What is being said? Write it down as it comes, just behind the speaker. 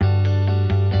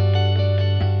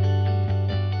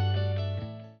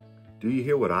Do you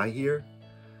hear what I hear?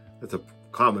 That's a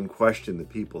common question that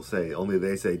people say, only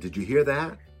they say, did you hear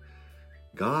that?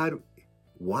 God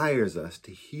wires us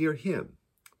to hear him,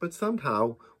 but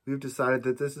somehow we've decided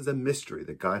that this is a mystery,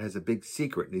 that God has a big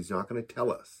secret and he's not going to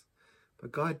tell us.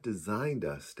 But God designed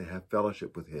us to have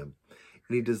fellowship with him,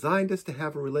 and he designed us to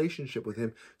have a relationship with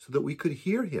him so that we could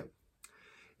hear him.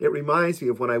 It reminds me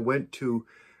of when I went to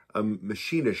a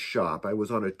machinist shop. I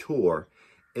was on a tour,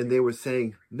 and they were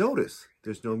saying, notice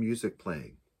there's no music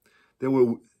playing. There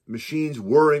were machines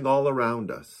whirring all around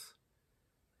us,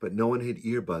 but no one had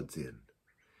earbuds in.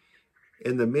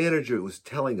 And the manager was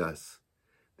telling us,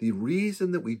 the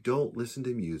reason that we don't listen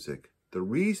to music, the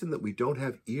reason that we don't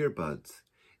have earbuds,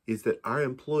 is that our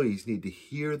employees need to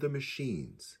hear the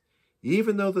machines.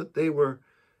 Even though that they were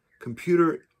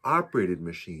computer-operated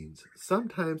machines,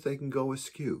 sometimes they can go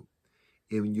askew.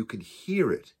 And you can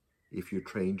hear it if you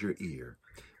trained your ear.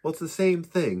 Well, it's the same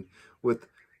thing with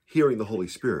hearing the Holy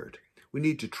Spirit. We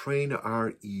need to train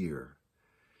our ear.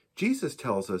 Jesus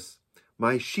tells us,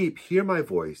 my sheep hear my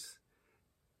voice,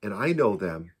 and I know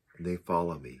them, and they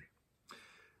follow me.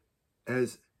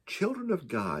 As children of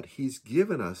God, he's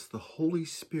given us the Holy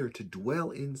Spirit to dwell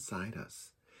inside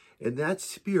us. And that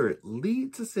Spirit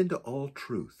leads us into all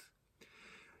truth.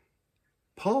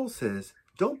 Paul says,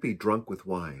 don't be drunk with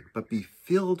wine, but be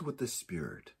filled with the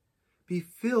Spirit. Be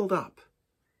filled up.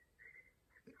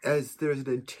 As there's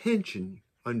an intention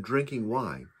on drinking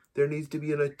wine, there needs to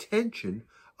be an attention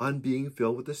on being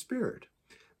filled with the Spirit.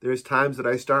 There's times that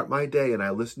I start my day and I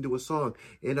listen to a song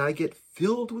and I get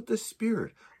filled with the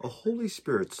Spirit, a Holy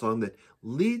Spirit song that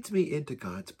leads me into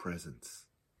God's presence.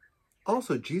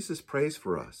 Also, Jesus prays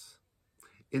for us.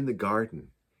 In the garden,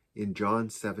 in John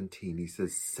 17, he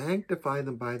says, sanctify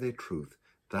them by thy truth.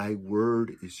 Thy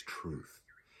word is truth.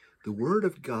 The word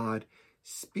of God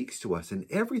speaks to us, and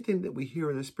everything that we hear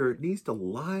in the Spirit needs to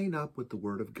line up with the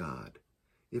word of God.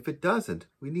 If it doesn't,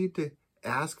 we need to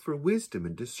ask for wisdom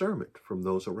and discernment from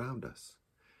those around us.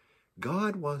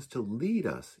 God wants to lead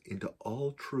us into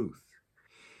all truth.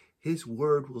 His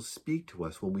word will speak to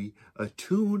us when we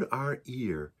attune our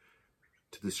ear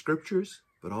to the scriptures,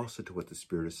 but also to what the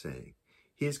Spirit is saying.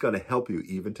 He's going to help you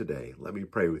even today. Let me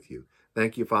pray with you.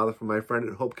 Thank you, Father, for my friend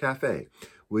at Hope Cafe.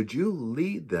 Would you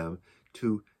lead them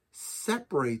to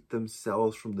separate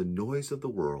themselves from the noise of the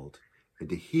world and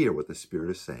to hear what the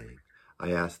Spirit is saying?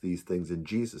 I ask these things in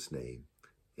Jesus' name.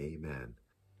 Amen.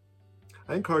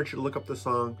 I encourage you to look up the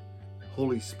song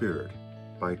Holy Spirit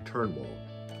by Turnwall.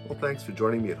 Well, thanks for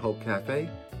joining me at Hope Cafe.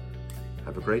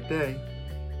 Have a great day.